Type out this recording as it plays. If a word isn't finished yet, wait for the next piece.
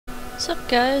What's up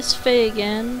guys, Faye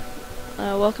again.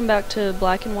 Welcome back to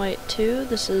Black and White 2.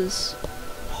 This is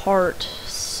part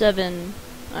 7,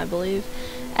 I believe.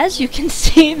 As you can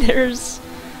see, there's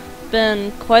been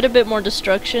quite a bit more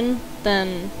destruction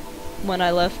than when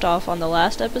I left off on the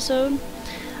last episode.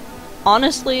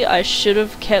 Honestly, I should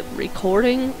have kept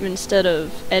recording instead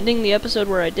of ending the episode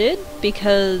where I did,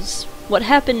 because what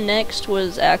happened next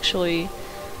was actually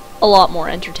a lot more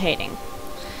entertaining.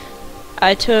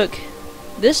 I took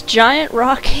this giant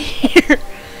rock here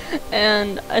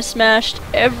and I smashed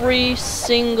every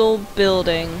single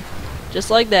building just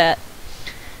like that,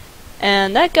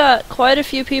 and that got quite a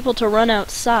few people to run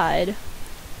outside,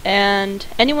 and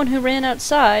anyone who ran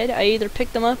outside I either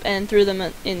picked them up and threw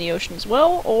them in the ocean as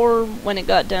well, or when it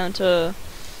got down to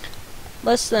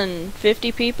less than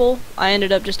 50 people I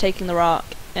ended up just taking the rock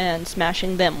and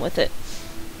smashing them with it,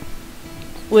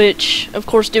 which of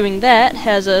course doing that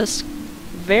has us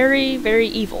very, very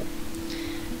evil.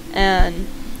 And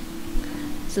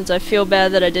since I feel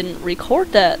bad that I didn't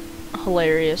record that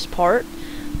hilarious part,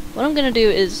 what I'm gonna do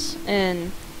is,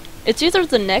 and it's either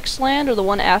the next land or the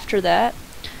one after that,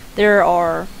 there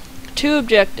are two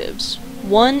objectives.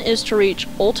 One is to reach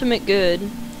ultimate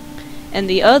good, and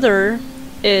the other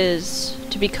is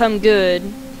to become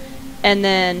good and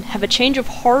then have a change of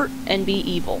heart and be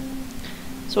evil.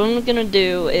 So what I'm gonna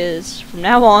do is, from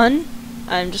now on,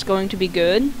 I'm just going to be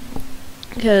good,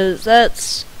 because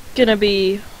that's gonna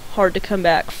be hard to come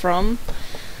back from,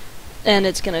 and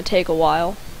it's gonna take a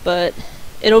while, but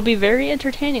it'll be very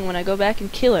entertaining when I go back and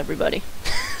kill everybody.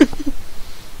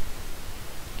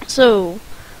 So,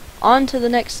 on to the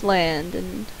next land,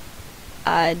 and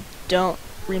I don't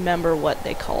remember what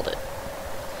they called it.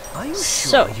 Are you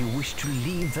sure you wish to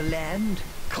leave the land?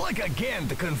 Click again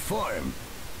to confirm.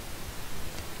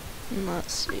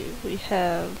 Let's see, we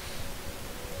have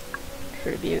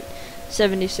tribute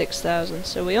 76,000,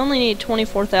 so we only need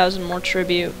 24,000 more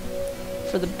tribute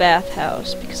for the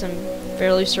bathhouse, because I'm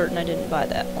fairly certain I didn't buy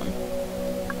that one.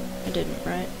 I didn't,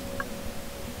 right?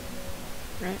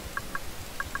 Right?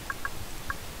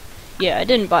 Yeah, I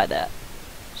didn't buy that.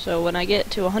 So when I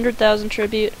get to 100,000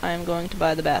 tribute, I am going to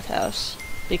buy the bathhouse,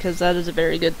 because that is a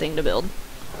very good thing to build.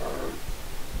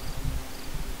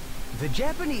 The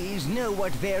Japanese know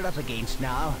what they're up against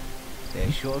now. They're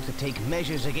sure to take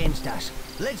measures against us.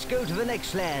 Let's go to the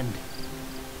next land.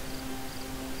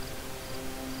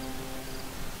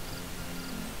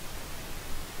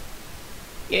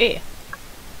 Yeah.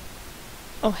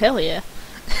 Oh, hell yeah.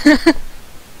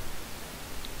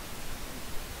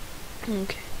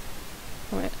 Okay.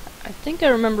 Wait, I think I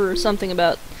remember something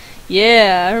about...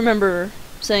 Yeah, I remember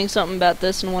saying something about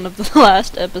this in one of the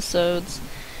last episodes.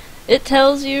 It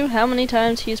tells you how many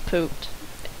times he's pooped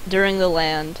during the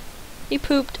land. He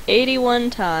pooped 81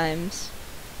 times.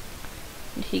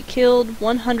 And he killed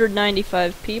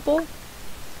 195 people.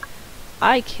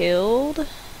 I killed...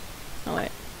 Oh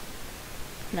wait.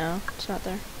 No, it's not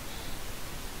there.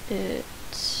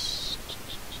 It's...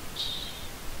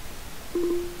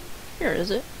 Here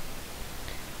is it.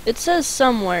 It says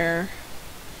somewhere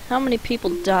how many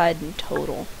people died in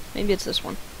total. Maybe it's this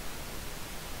one.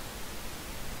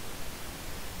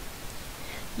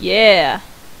 Yeah!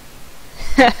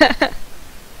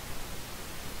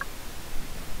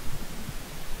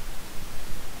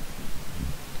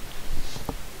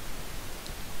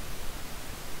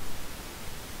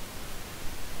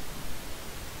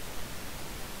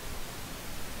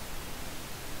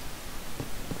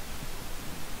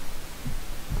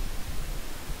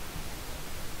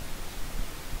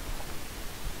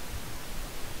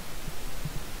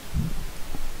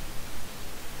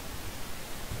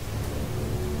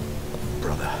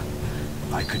 Brother,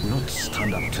 I could not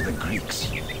stand up to the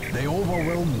Greeks. They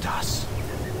overwhelmed us.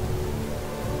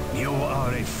 You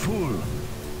are a fool.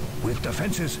 With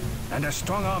defenses and a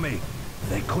strong army,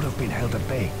 they could have been held at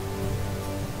bay.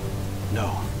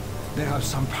 No, they have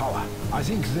some power. I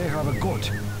think they have a god.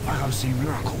 I have seen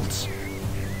miracles.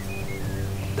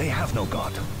 They have no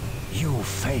god. You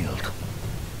failed.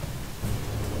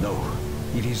 No,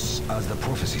 it is as the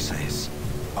prophecy says.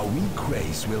 A weak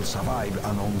race will survive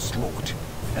an onslaught,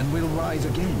 and will rise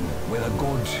again with a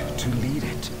god to lead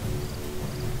it.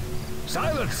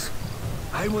 Silence!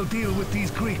 I will deal with these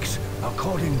Greeks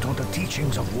according to the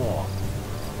teachings of war.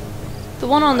 The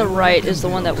one on the right is the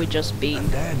one that we just beat. And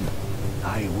then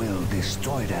I will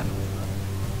destroy them.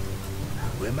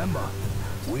 Remember,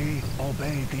 we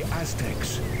obey the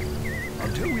Aztecs.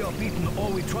 Until we are beaten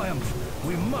or we triumph,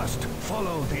 we must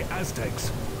follow the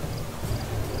Aztecs.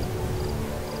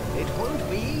 It won't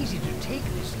be easy to take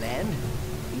this land.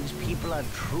 These people are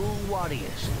true warriors.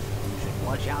 You should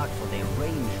Watch out for their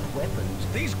ranged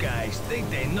weapons. These guys think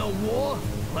they know war?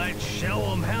 Let's show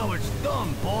them how it's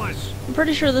done, boys. I'm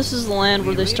pretty sure this is the land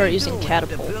where We they start really using do have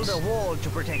to catapults. build a wall to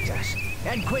protect us,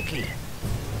 and quickly.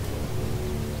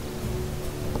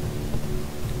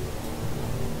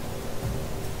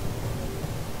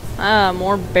 Ah,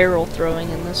 more barrel throwing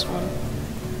in this one.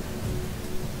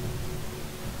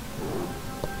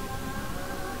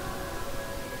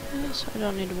 Okay, so I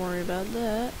don't need to worry about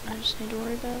that. I just need to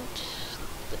worry about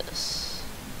this.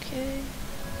 Okay.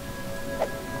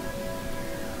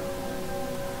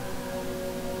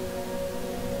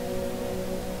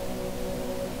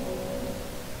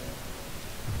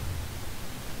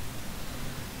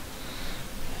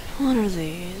 What are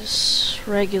these?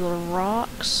 Regular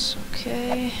rocks.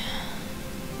 Okay.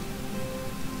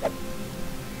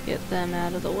 Get them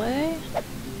out of the way.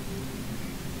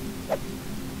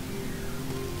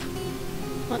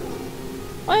 What?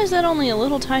 Why is that only a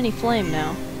little tiny flame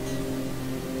now?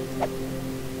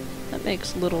 That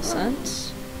makes little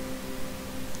sense.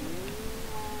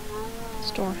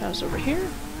 Storehouse over here.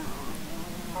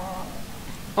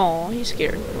 Oh, he's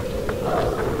scared.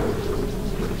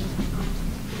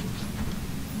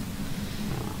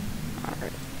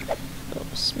 Alright. Build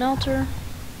a smelter.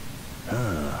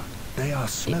 They are The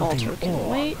smelting altar can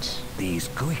ore. wait. These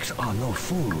Greeks are no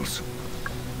fools.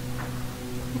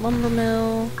 Lumber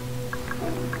mill.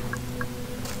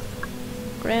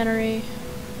 Granary.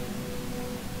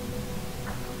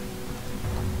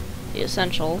 The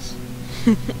essentials.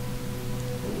 Of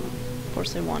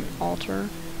course they want an altar.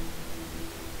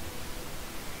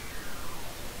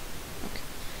 Okay.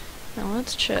 Now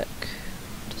let's check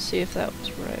to see if that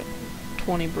was right.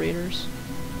 20 breeders.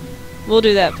 We'll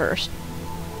do that first.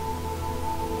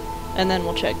 And then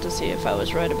we'll check to see if I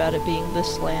was right about it being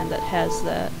this land that has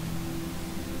that.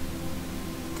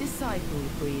 Disciple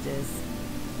breeders.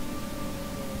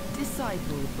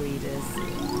 Disciple breeders.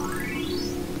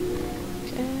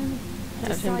 Okay.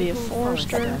 Have him be a Disciple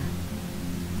forester.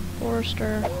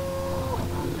 Forester.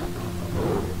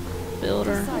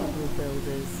 Builder. Disciple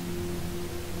builders.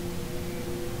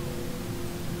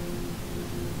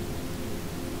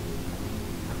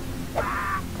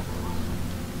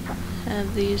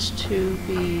 Have these two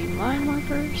be mine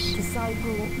workers.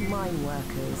 Disciple mine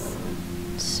workers.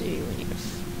 Let's see, we need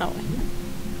oh.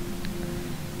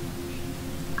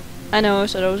 I know I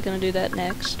said I was gonna do that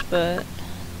next, but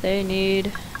they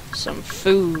need some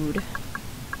food.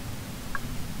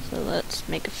 So let's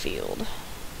make a field.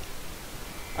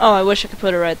 Oh, I wish I could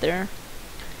put it right there.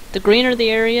 The greener the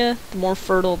area, the more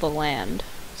fertile the land.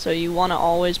 So you want to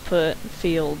always put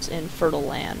fields in fertile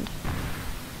land.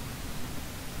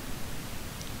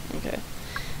 Okay,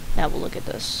 now we'll look at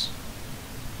this.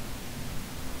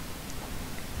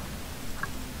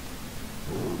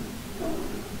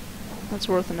 That's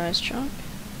worth a nice chunk.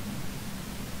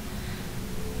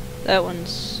 That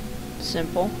one's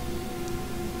simple.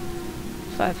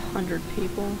 500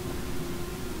 people.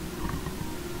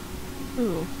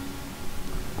 Ooh.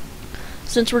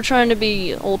 Since we're trying to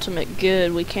be ultimate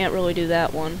good, we can't really do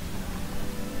that one.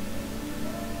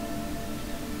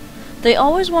 They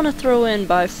always want to throw in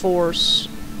by force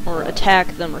or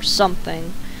attack them or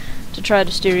something to try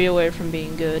to steer you away from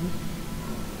being good.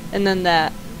 And then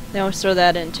that. They always throw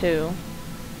that in too.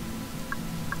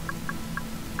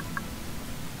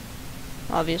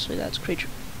 Obviously that's creature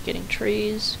getting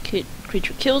trees.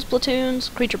 Creature kills platoons.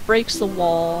 Creature breaks the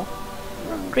wall.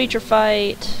 Creature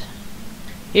fight.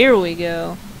 Here we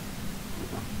go.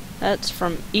 That's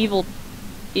from evil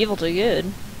to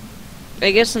good.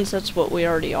 I guess since that's what we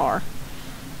already are.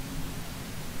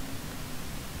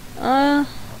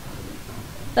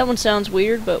 That one sounds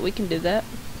weird, but we can do that.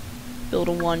 Build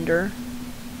a wonder.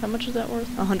 How much is that worth?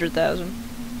 100,000.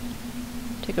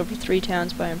 Take over 3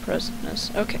 towns by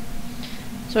impressiveness. Okay.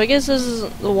 So I guess this is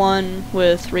the one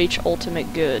with reach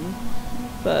ultimate good,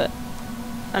 but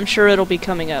I'm sure it'll be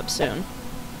coming up soon.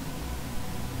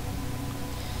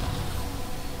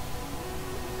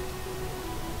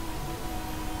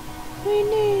 We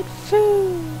need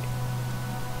food.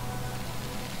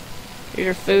 Here's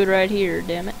your food right here,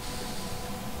 damn it.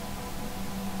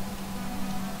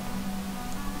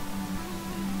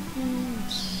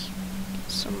 Let's get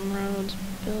some roads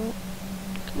built.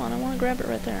 Come on, I want to grab it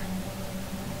right there.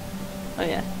 Oh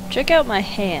yeah, check out my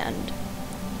hand.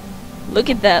 Look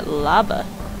at that lava.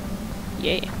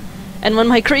 Yeah. And when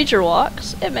my creature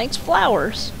walks, it makes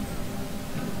flowers.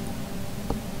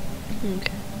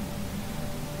 Okay.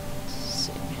 Let's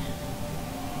see.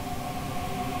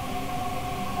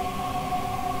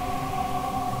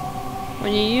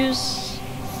 When you use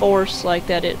force like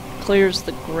that, it clears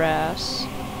the grass.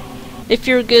 If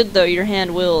you're good though, your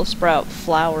hand will sprout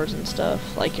flowers and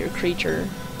stuff, like your creature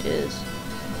is.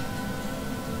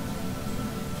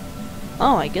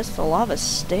 Oh, I guess the lava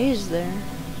stays there.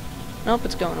 Nope,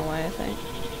 it's going away, I think.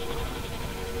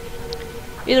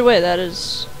 Either way, that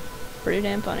is pretty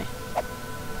damn funny.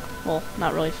 Well,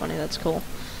 not really funny, that's cool.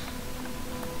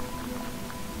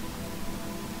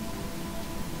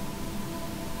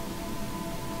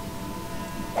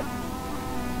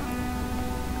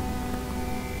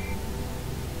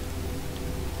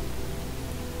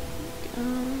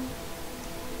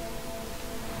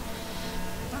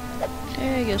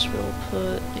 Okay, I guess we'll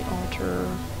put the altar.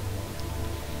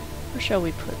 Where shall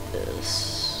we put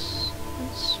this?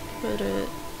 Let's put it...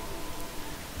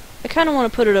 I kind of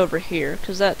want to put it over here,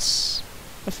 because that's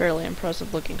a fairly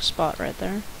impressive looking spot right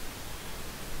there.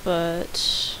 But...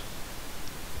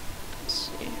 let's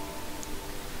see.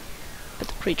 Put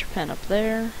the creature pen up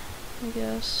there, I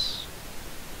guess.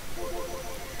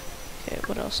 Okay,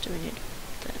 what else do we need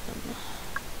then?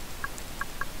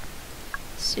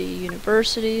 Let's see,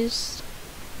 universities.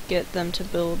 Get them to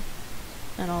build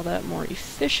and all that more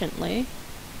efficiently.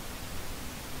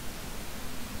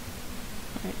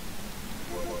 Right.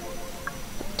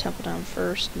 Put the temple down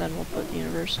first, and then we'll put the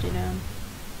university down.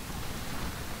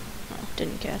 Oh,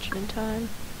 didn't catch it in time.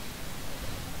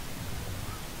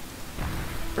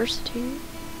 University.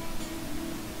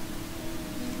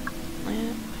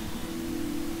 Lamp.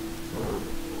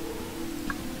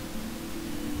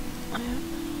 Lamp.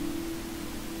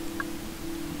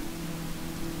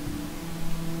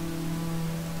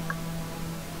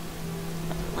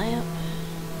 Lamp.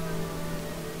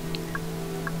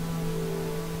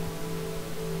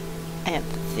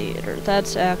 Amphitheater.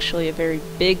 That's actually a very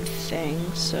big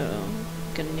thing, so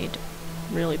I'm gonna need to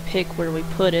really pick where we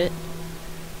put it.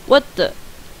 What the?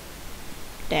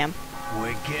 Damn.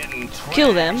 We're getting trashed.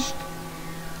 Kill them.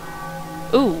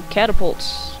 Ooh,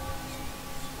 catapults.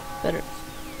 Better.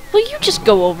 Will you just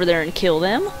go over there and kill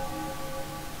them?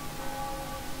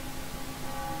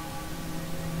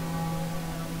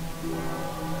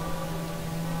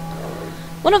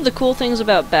 One of the cool things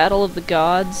about Battle of the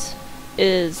Gods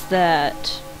is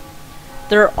that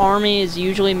their army is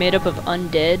usually made up of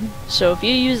undead, so if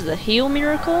you use the heal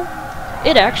miracle,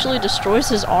 it actually destroys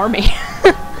his army.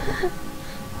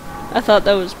 I thought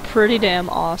that was pretty damn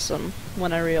awesome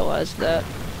when I realized that.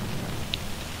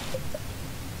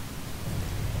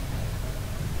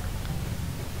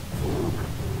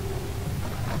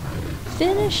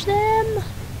 Finish them!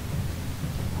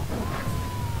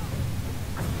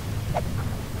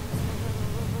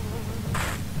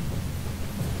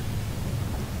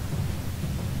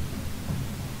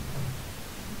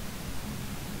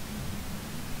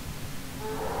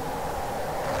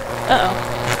 Uh-oh.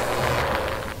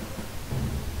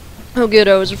 Oh good,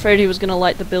 I was afraid he was gonna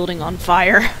light the building on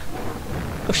fire.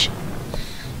 Oh shit.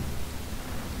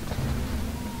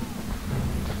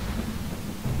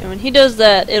 Yeah, when he does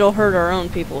that, it'll hurt our own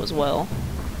people as well.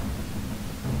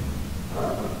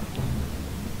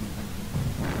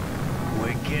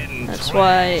 We're getting That's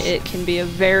why it can be a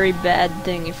very bad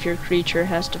thing if your creature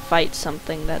has to fight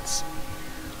something that's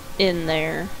in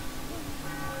there.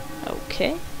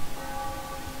 Okay.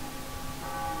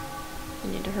 I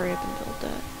need to hurry up and build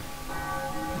that.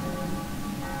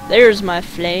 There's my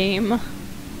flame. We will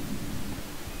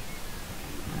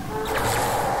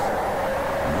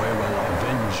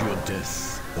avenge your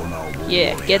death on our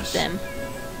Yeah, warriors. get them.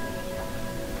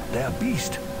 Their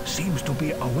beast seems to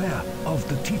be aware of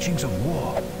the teachings of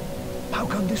war. How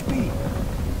can this be?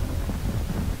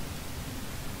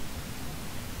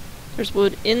 There's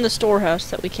wood in the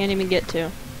storehouse that we can't even get to.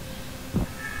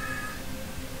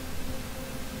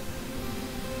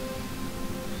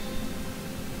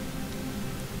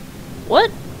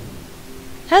 What?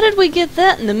 How did we get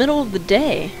that in the middle of the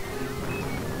day?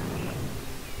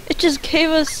 It just gave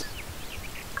us...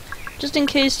 Just in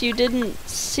case you didn't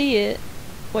see it.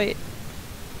 Wait.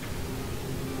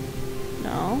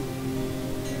 No.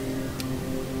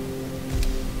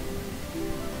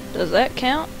 Does that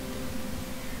count?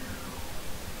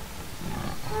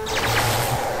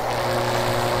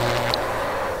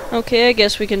 Okay, I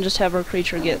guess we can just have our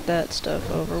creature get that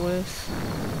stuff over with.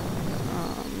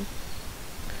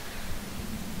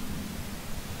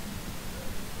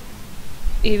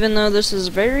 Even though this is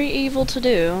very evil to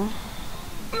do.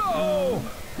 No!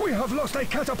 We have lost a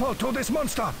catapult to this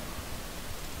monster!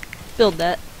 Build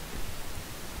that.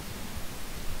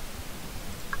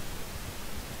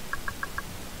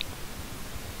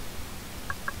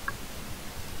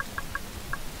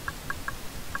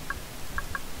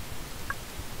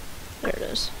 There it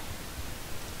is.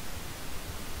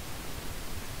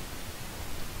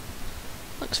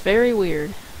 looks very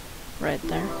weird right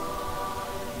there. Of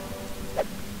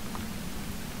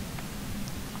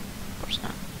course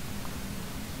not.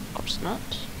 Of course not.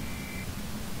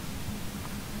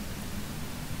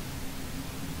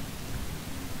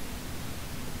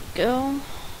 Go.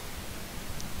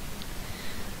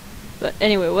 But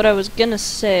anyway, what I was gonna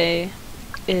say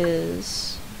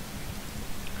is,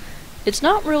 it's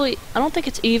not really, I don't think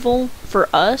it's evil for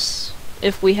us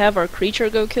if we have our creature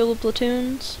go kill the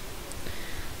platoons.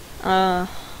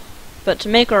 But to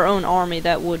make our own army,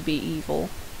 that would be evil.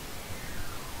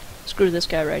 Screw this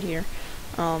guy right here.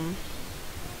 I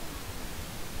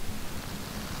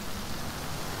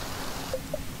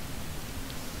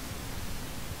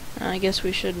guess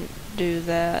we shouldn't do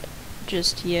that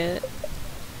just yet,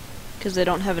 because they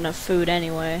don't have enough food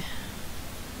anyway,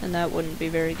 and that wouldn't be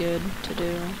very good to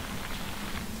do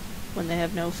when they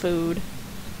have no food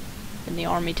and the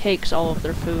army takes all of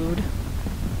their food.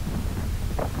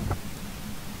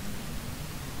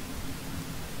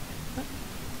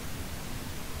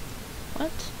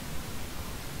 What?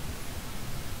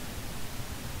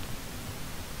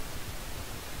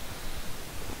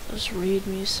 Those read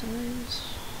me signs.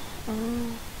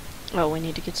 Oh, we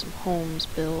need to get some homes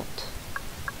built.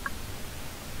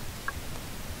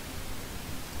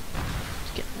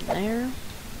 Let's get in there.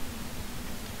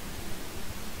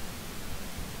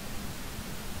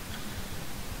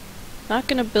 Not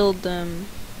gonna build them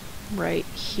right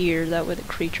here, that way the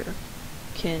creature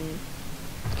can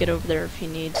get over there if he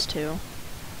needs to.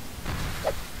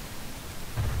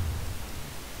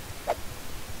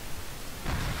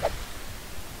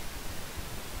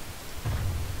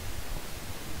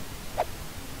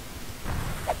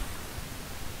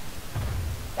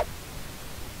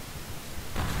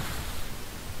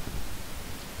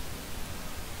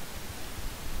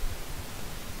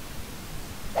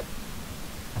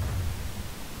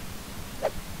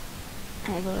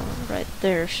 Although right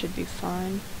there should be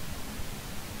fine.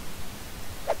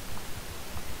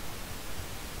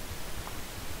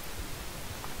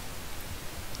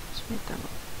 Let's make that a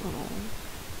little.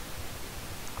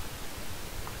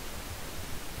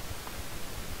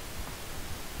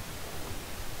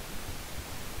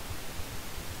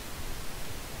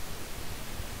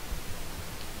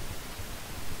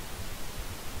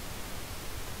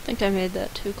 I think I made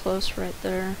that too close right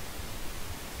there.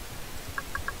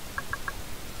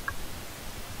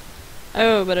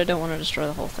 Oh, but I don't want to destroy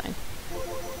the whole thing,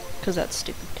 because that's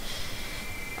stupid.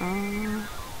 I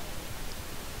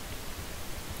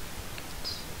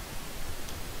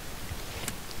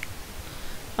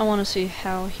want to see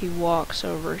how he walks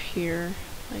over here,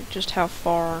 like just how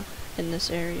far in this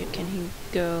area can he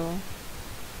go.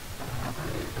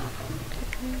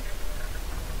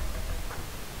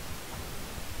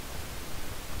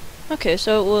 Okay,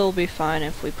 so it will be fine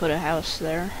if we put a house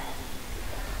there.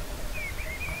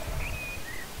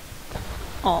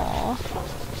 Aww.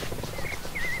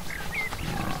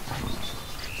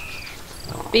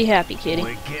 Be happy, kitty.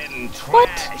 We're getting trashed.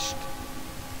 What?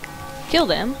 Kill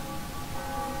them.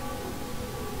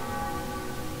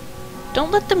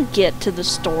 Don't let them get to the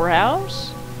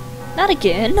storehouse. Not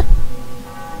again.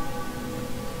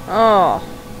 Oh.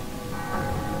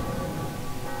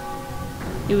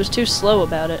 He was too slow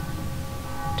about it.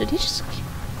 Did he just...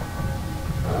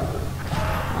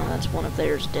 Oh, that's one of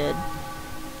theirs dead.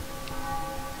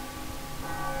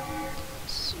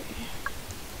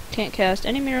 Can't cast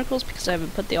any miracles because I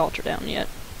haven't put the altar down yet.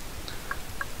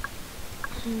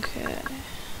 Okay.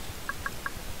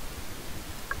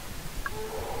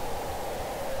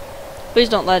 Please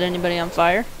don't light anybody on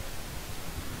fire.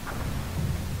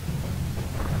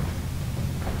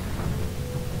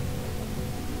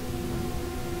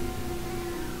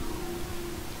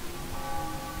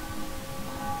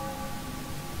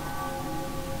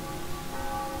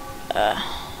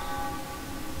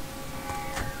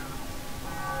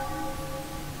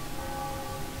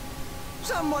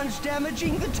 Someone's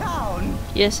damaging the town.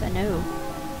 Yes, I know.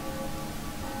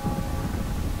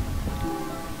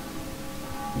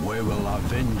 We will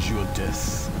avenge your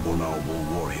death on our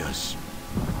warriors.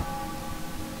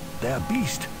 Their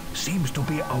beast seems to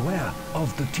be aware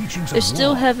of the teachings of They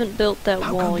still war. haven't built that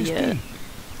How wall can this yet. be?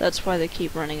 That's why they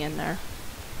keep running in there.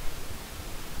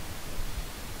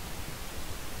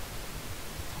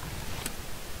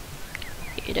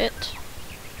 Eat it.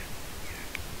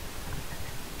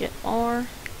 Get more.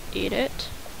 Eat it.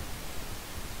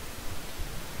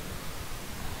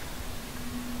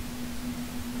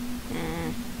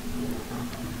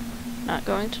 Not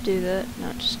going to do that.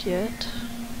 Not just yet.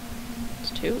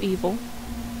 It's too evil.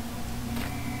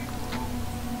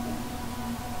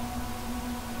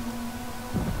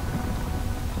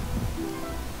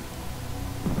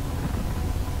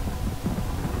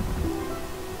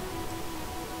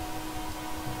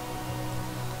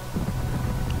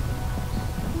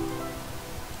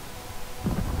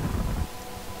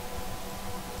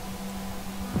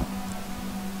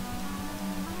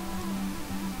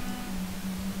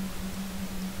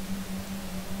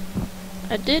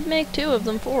 I did make 2 of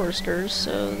them foresters,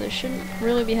 so they shouldn't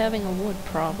really be having a wood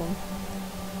problem.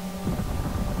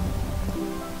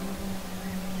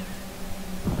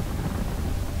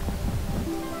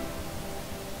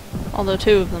 Although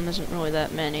 2 of them isn't really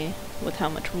that many with how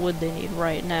much wood they need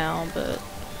right now, but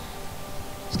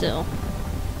still.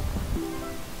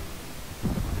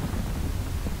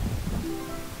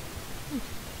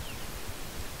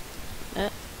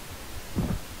 That.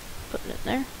 Put it in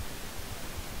there.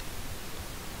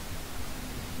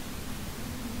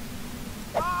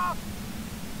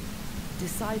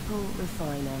 Disciple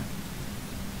refiner.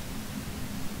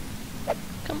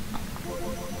 Come on.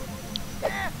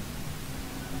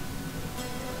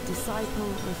 Disciple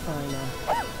refiner.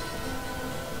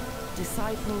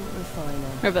 Disciple refiner.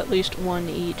 We have at least 1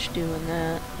 each doing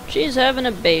that. She's having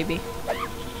a baby.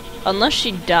 Unless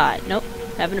she died. Nope,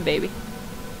 having a baby.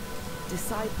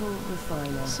 Disciple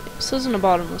refiner. This isn't a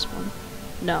bottomless one.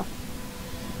 No.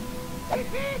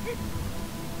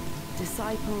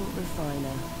 Disciple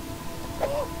refiner.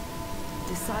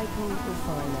 Disciple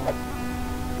refiner.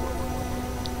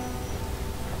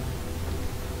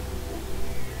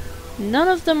 None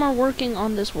of them are working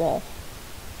on this wall.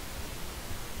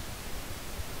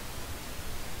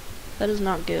 That is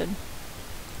not good.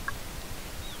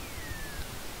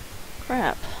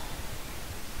 Crap.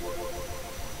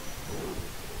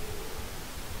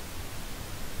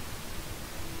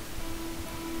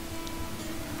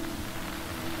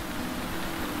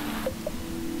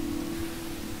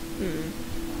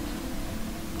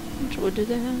 How much wood do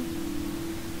they have?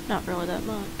 Not really that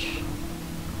much.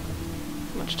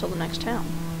 Much till the next town.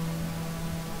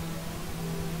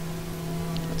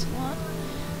 That's a lot.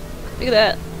 Look at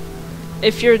that.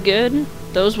 If you're good,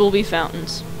 those will be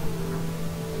fountains.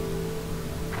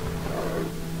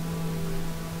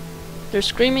 They're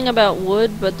screaming about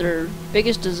wood, but their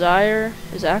biggest desire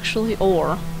is actually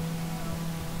ore.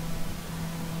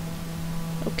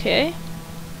 Okay.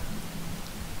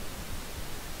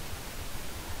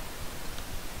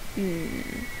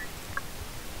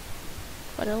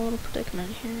 Quite a little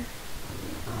predicament here.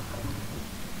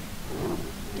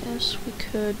 Guess we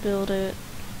could build it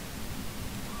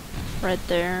right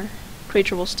there.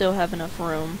 Creature will still have enough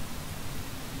room.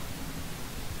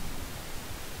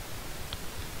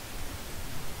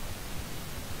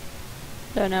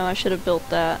 Don't know, I should have built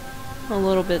that a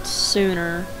little bit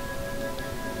sooner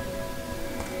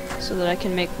so that I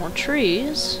can make more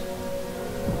trees.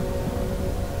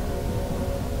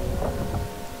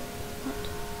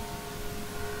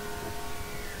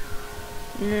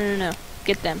 No.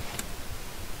 Get them.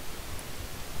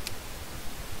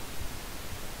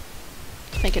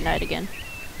 Make it night again.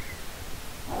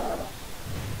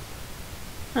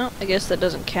 Oh, I guess that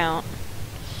doesn't count.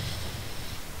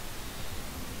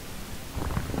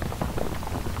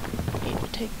 Need to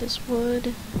take this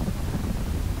wood.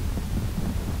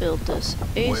 Build this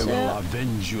We will ASAP.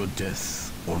 avenge your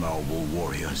death on our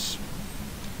warriors.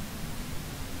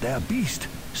 Their beast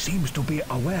seems to be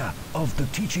aware of the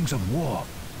teachings of war.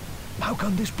 How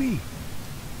can this be?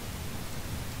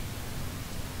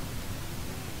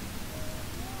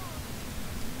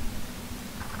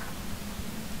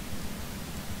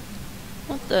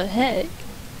 What the heck?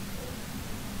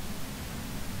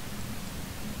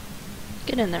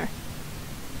 Get in there.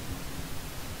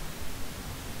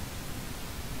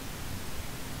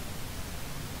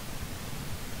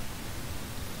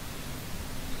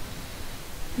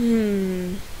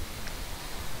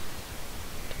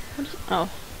 What is, oh,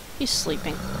 he's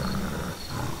sleeping.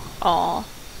 Aw.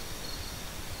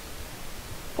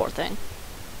 Poor thing.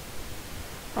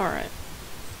 Alright.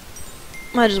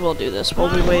 Might as well do this while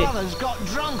we My wait. brothers got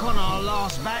drunk on our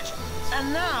last batch,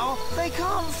 and now they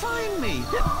can't find me.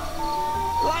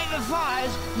 Light the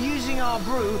fires using our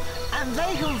brew, and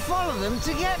they can follow them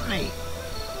to get me.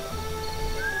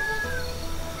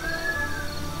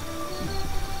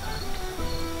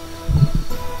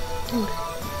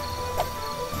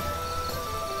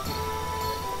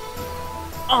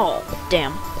 Oh,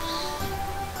 damn.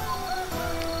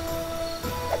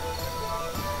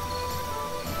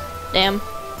 Damn.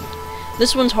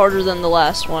 This one's harder than the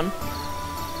last one.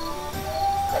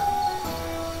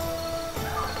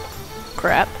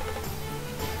 Crap.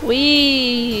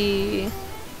 Whee!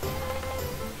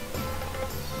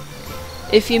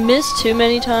 If you miss too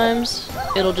many times,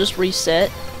 it'll just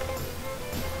reset.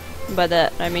 By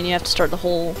that, I mean you have to start the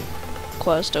whole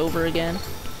quest over again.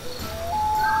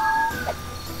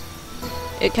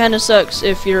 It kinda sucks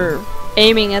if you're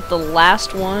aiming at the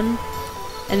last one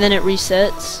and then it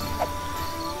resets.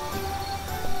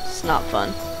 It's not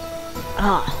fun.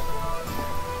 Ah.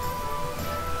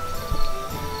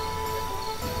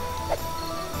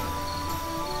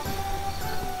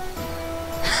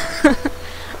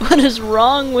 What is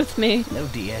wrong with me? No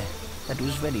dear, that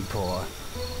was very poor.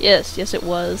 Yes, yes it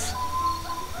was.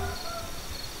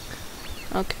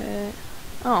 Okay.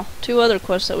 Oh, 2 other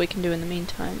quests that we can do in the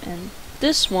meantime, and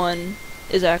this one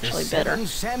is actually better. The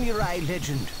 7 Samurai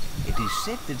legend. It is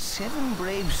said that 7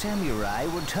 brave samurai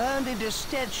were turned into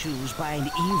statues by an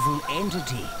evil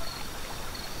entity.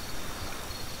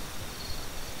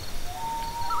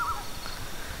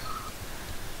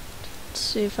 Let's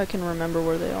see if I can remember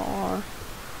where they all are.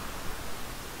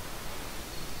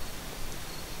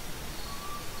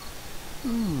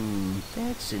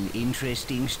 That's an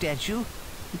interesting statue.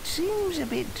 It seems a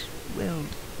bit, well,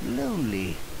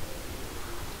 lonely.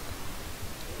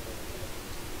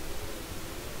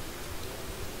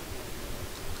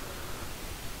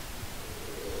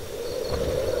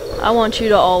 I want you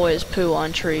to always poo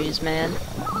on trees, man.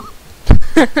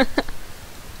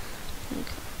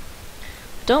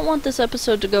 Don't want this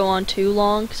episode to go on too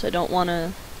long, because I don't want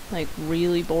to, like,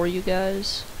 really bore you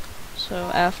guys.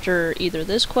 So after either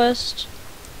this quest,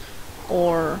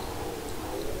 or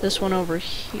this one over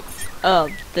here,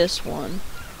 this one.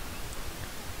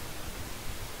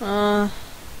 Let's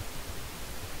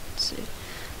see.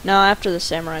 Now after the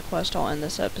samurai quest, I'll end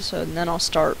this episode, and then I'll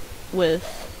start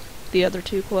with the other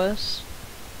 2 quests.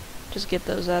 Just get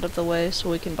those out of the way so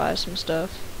we can buy some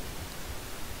stuff.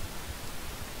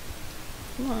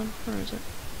 Come on, where is it?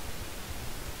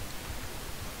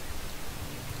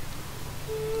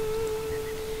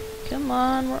 Come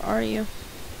on, where are you?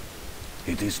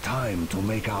 It is time to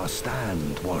make our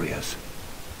stand, warriors.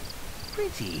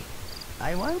 Pretty.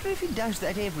 I wonder if he does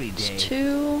that every day. It's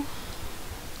 2.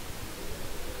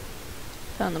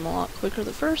 Found them a lot quicker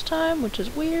the first time, which is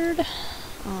weird.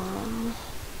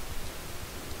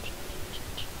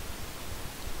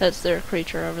 That's their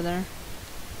creature over there.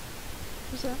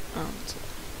 What's that? Oh, that's it.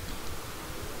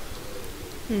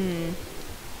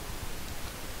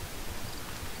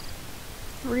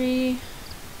 3.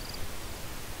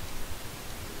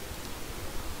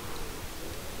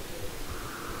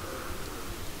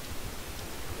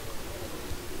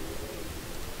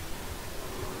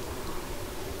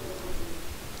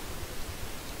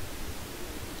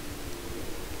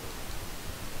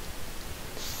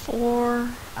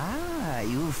 Ah,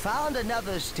 you found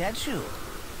another statue.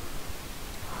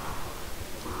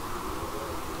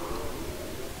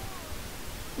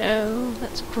 No,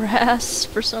 that's grass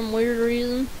for some weird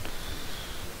reason.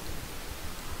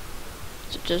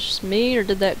 Is it just me, or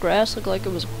did that grass look like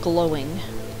it was glowing?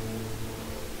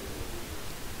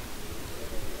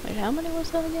 Wait, how many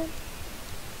was that again?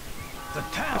 The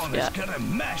town is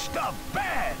getting mashed up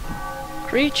bad.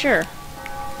 Creature,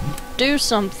 do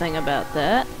something about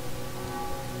that.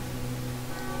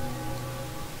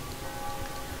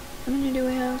 How many do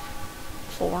we have?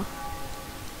 4.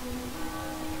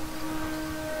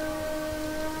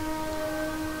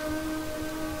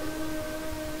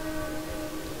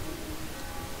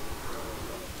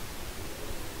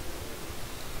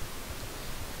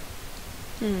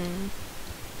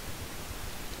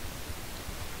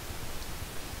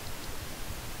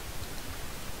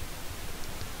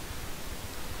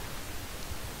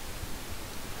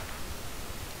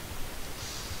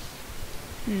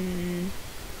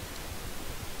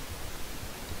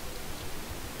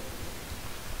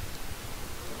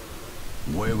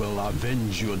 We will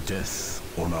avenge your death,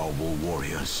 honorable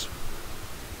warriors.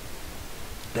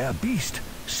 Their beast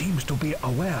seems to be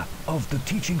aware of the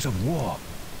teachings of war.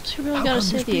 So you really How gotta can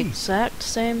say this the be? exact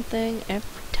same thing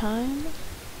every time?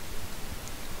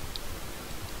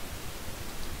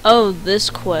 Oh, this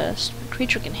quest.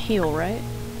 Creature can heal, right?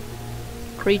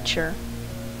 Creature.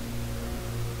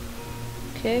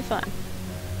 Okay, fine.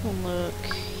 We'll look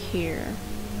here.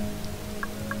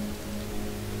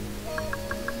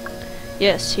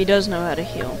 Yes, he does know how to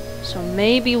heal. So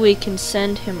maybe we can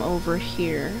send him over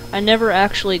here. I never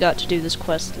actually got to do this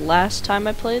quest last time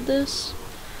I played this,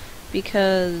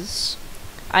 because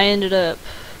I ended up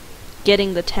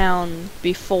getting the town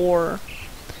before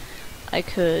I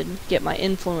could get my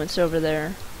influence over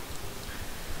there.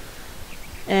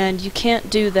 And you can't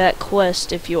do that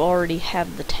quest if you already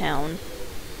have the town.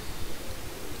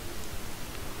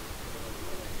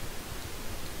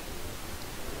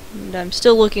 And I'm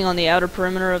still looking on the outer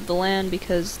perimeter of the land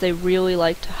because they really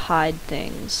like to hide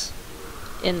things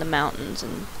in the mountains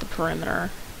and the perimeter.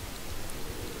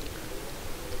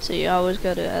 So you always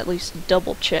gotta at least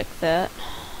double check that.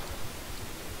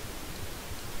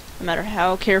 No matter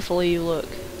how carefully you look.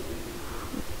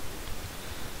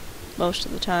 Most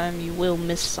of the time you will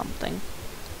miss something.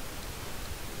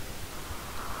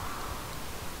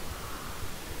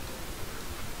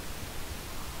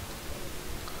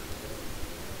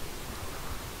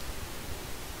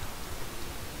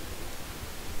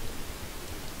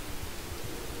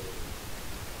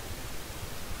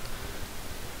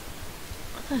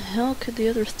 The hell could the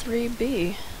other three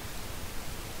be?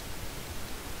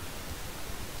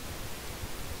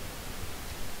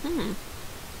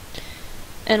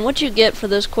 And what you get for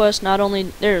this quest, not only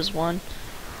there's one.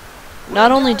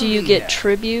 Not only do you get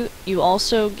tribute, you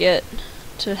also get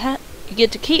to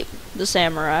keep the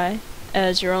samurai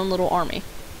as your own little army.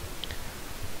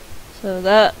 So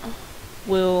that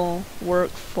will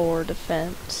work for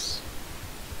defense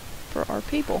for our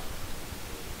people.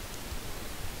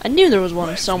 I knew there was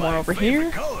one somewhere over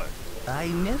here. I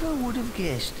never would have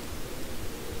guessed.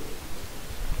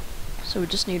 So we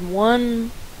just need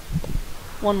one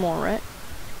more, right?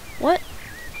 What?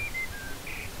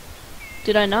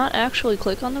 Did I not actually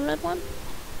click on the red one?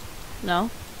 No.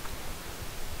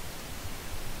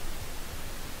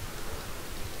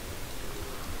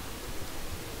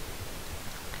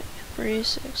 Okay, 3,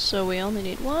 6. So we only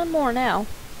need one more now.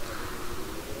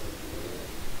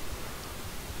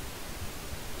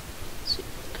 Let's see,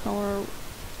 what color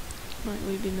might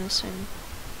we be missing?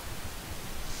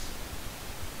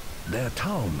 Their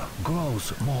town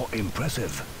grows more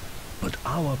impressive, but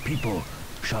our people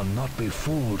shall not be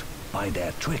fooled by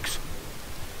their tricks.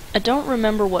 I don't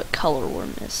remember what color we're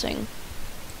missing,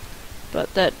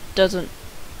 but that doesn't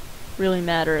really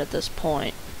matter at this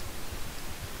point.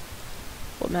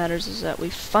 What matters is that we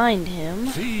find him.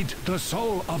 Feed the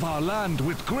soul of our land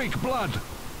with Greek blood.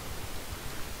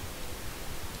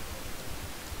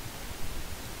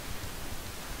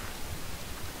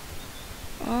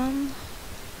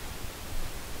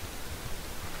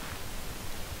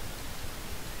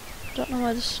 Don't know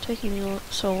why this is taking me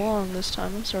so long this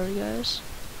time. I'm sorry, guys.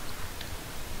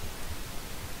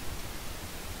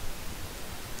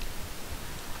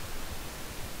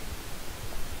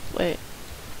 Wait.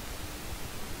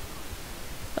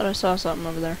 Thought I saw something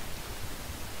over there.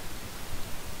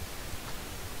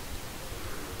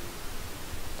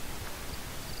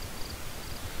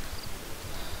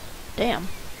 Damn.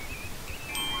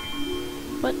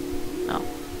 What? Oh.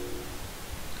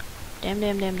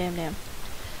 Damn.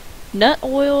 Nut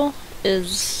oil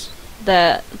is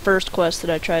that first quest that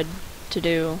I tried to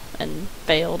do and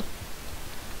failed.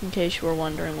 In case you were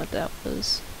wondering what that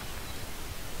was.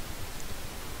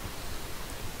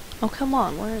 Oh, come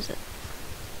on, where is it?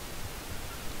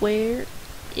 Where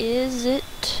is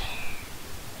it?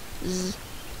 Z.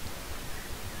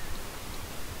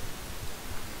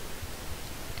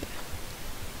 Okay.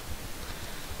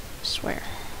 I swear.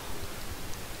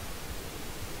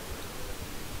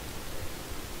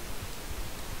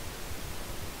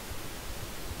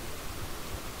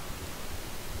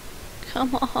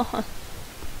 Come on.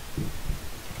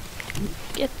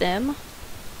 Get them.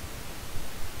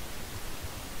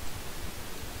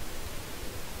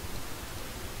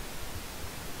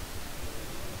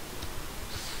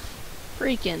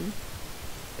 Freaking.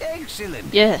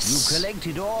 Excellent. Yes. You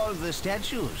collected all the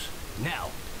statues. Now,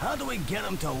 how do we get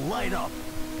them to light up?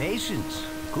 Patience.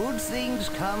 Good things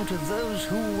come to those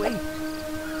who wait.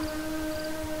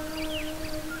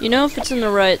 You know if it's in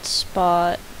the right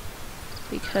spot,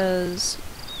 because,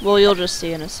 well, you'll just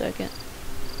see in a second.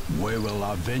 We will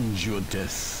avenge your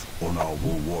death on our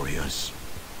warriors.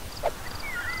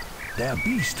 Their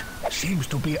beast seems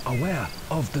to be aware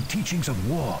of the teachings of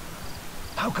war.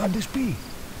 How can this be?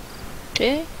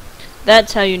 Okay?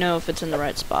 That's how you know if it's in the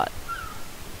right spot.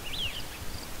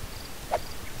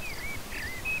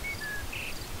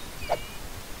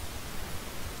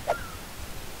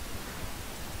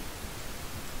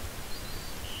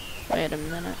 Wait a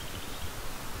minute.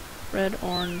 Red,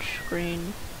 orange,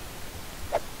 green.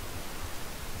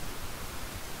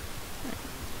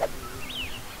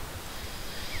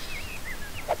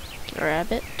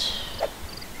 Grab it.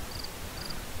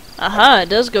 Aha, it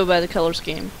does go by the color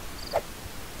scheme.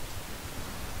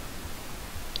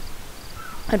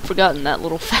 I'd forgotten that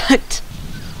little fact.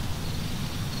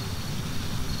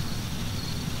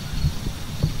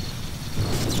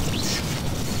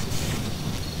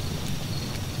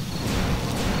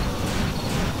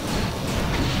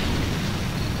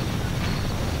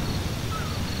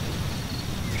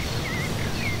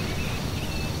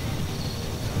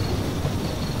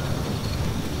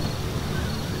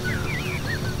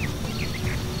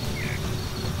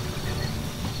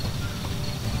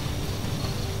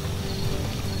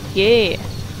 Yeah.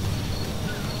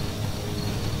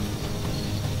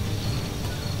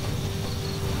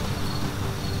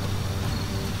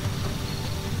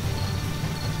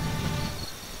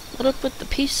 What up with the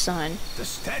peace sign? The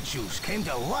statues came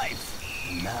to life.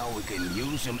 Now we can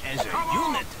use them as a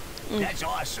unit. That's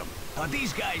awesome.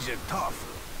 These guys are tough.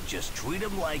 Just treat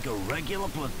them like a regular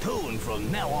platoon from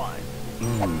now on.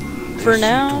 They For seek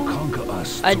now, to conquer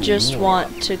us I through just war,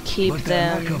 want to keep but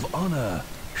their lack them of honor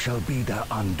shall be their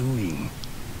undoing.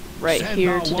 right Send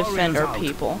here our to defend warriors our out.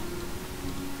 people.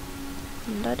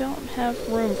 And I don't have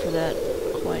room for that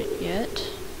quite yet.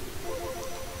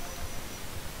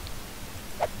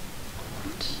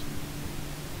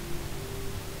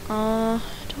 I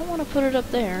don't want to put it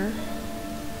up there.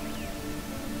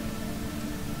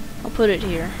 I'll put it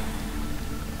here.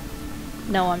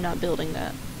 No, I'm not building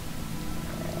that.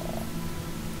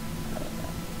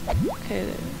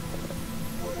 Okay.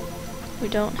 We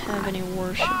don't have any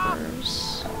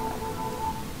worshippers.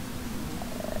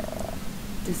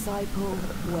 Disciple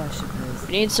worshippers.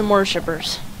 We need some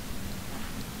worshippers.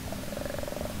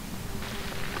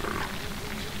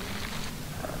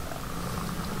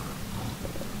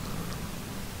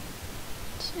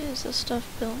 Let's see, is this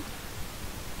stuff built?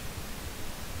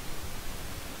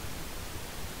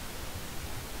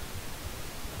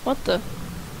 What the?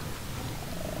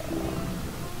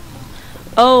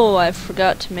 Oh, I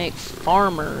forgot to make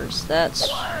farmers. That's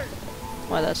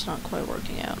why that's not quite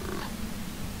working out.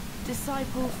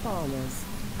 Disciple farmers.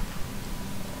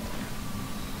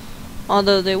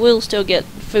 Although they will still get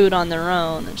food on their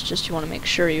own, it's just you want to make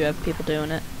sure you have people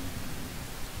doing it.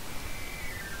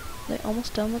 Are they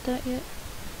almost done with that yet?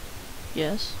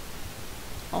 Yes.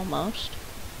 Almost.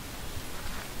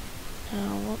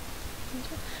 What?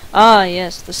 Ah,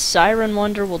 yes, the Siren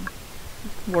Wonder will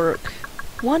work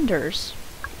wonders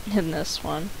in this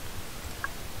one.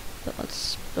 But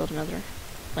let's build another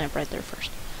lamp right there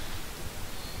first.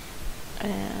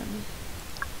 And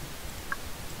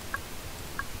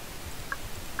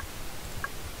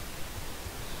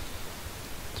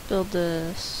let's build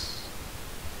this.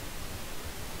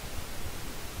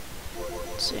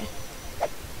 Let's see.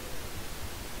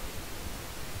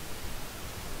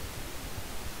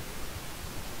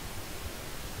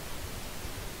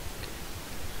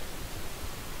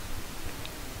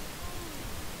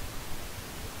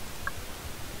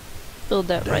 Build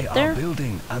that right They there. are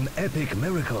building an epic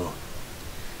miracle.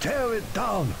 Tear it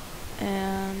down.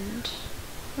 And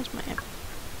where's my amp?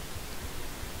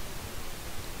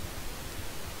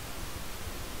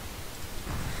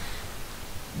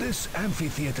 This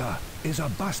amphitheater is a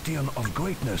bastion of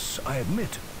greatness, I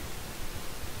admit.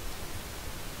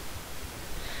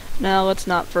 Now let's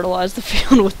not fertilize the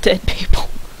field with dead people.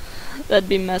 That'd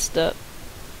be messed up.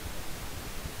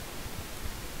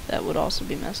 That would also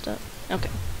be messed up. Okay,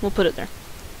 we'll put it there.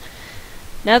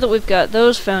 Now that we've got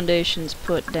those foundations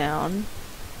put down,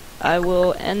 I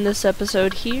will end this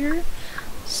episode here.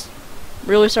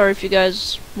 Really sorry if you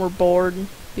guys were bored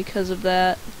because of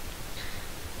that.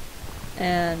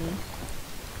 And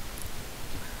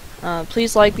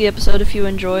please like the episode if you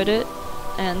enjoyed it,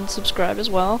 and subscribe as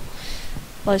well.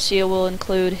 Lyccea will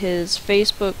include his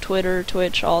Facebook, Twitter,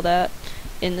 Twitch, all that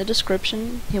in the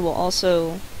description. He will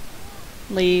also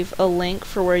leave a link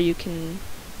for where you can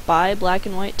buy Black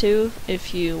and White 2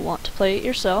 if you want to play it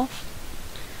yourself.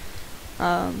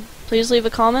 Please leave a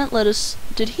comment. Let us...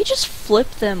 Did he just flip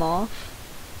them off?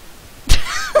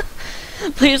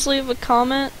 Please leave a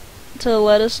comment to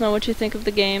let us know what you think of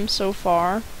the game so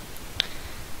far.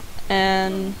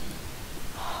 And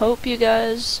hope you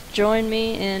guys join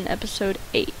me in episode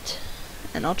 8.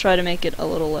 And I'll try to make it a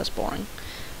little less boring.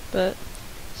 But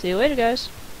see you later, guys.